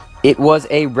It was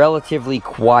a relatively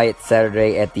quiet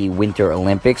Saturday at the Winter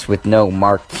Olympics with no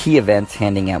marquee events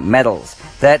handing out medals.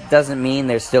 That doesn't mean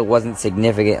there still wasn't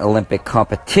significant Olympic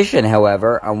competition,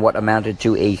 however, on what amounted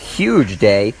to a huge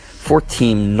day for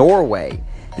Team Norway.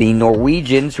 The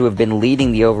Norwegians, who have been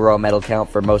leading the overall medal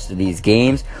count for most of these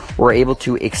games, were able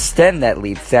to extend that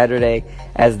lead Saturday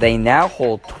as they now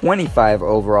hold 25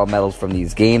 overall medals from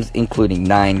these games, including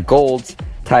 9 golds,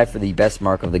 tied for the best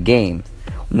mark of the game.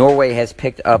 Norway has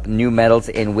picked up new medals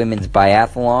in women's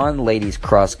biathlon, ladies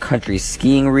cross-country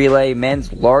skiing relay,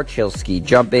 men's large hill ski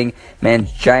jumping,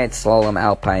 men's giant slalom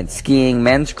alpine skiing,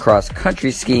 men's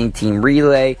cross-country skiing team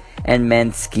relay, and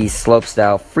men's ski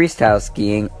slopestyle freestyle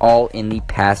skiing, all in the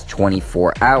past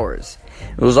 24 hours.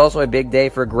 It was also a big day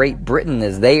for Great Britain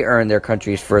as they earned their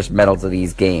country's first medals of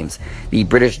these games. The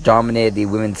British dominated the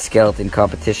women's skeleton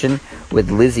competition, with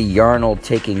Lizzie Yarnold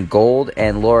taking gold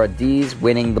and Laura Dees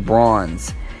winning the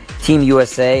bronze. Team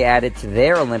USA added to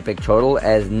their Olympic total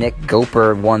as Nick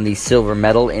Goper won the silver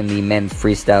medal in the men's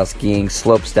freestyle skiing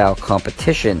slopestyle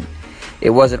competition. It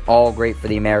wasn't all great for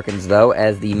the Americans, though,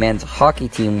 as the men's hockey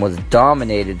team was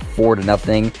dominated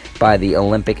 4-0 by the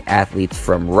Olympic athletes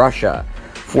from Russia.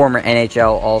 Former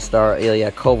NHL All-Star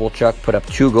Ilya Kovalchuk put up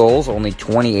 2 goals, only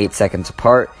 28 seconds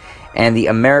apart, and the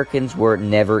Americans were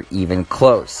never even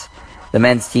close. The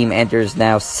men's team enters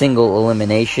now single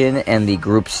elimination, and the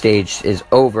group stage is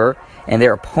over, and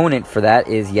their opponent for that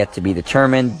is yet to be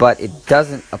determined, but it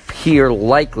doesn't appear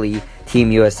likely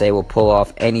Team USA will pull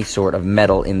off any sort of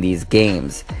medal in these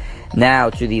games. Now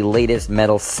to the latest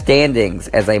medal standings.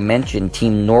 As I mentioned,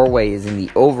 Team Norway is in the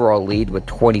overall lead with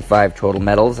 25 total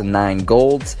medals and 9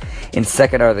 golds. In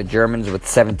second are the Germans with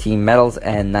 17 medals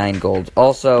and 9 golds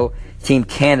also. Team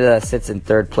Canada sits in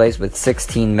third place with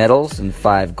 16 medals and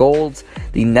 5 golds.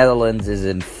 The Netherlands is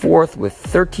in fourth with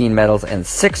 13 medals and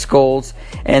 6 golds.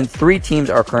 And 3 teams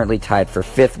are currently tied for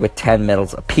fifth with 10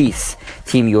 medals apiece.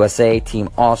 Team USA, Team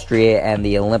Austria, and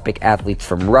the Olympic athletes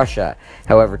from Russia.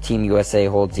 However, Team USA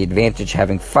holds the advantage,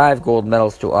 having 5 gold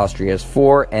medals to Austria's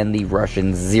 4 and the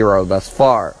Russians 0 thus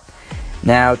far.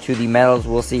 Now to the medals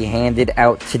we'll see handed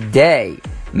out today.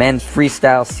 Men's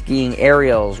freestyle skiing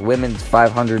aerials, women's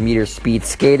 500-meter speed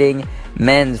skating,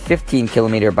 men's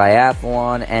 15-kilometer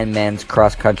biathlon, and men's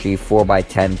cross-country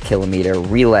 4x10-kilometer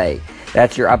relay.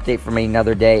 That's your update from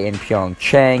another day in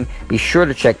Pyeongchang. Be sure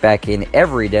to check back in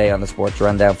every day on the Sports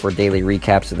Rundown for daily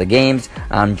recaps of the games.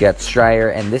 I'm Jet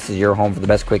Stryer, and this is your home for the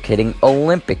best quick-hitting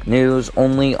Olympic news,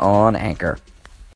 only on Anchor.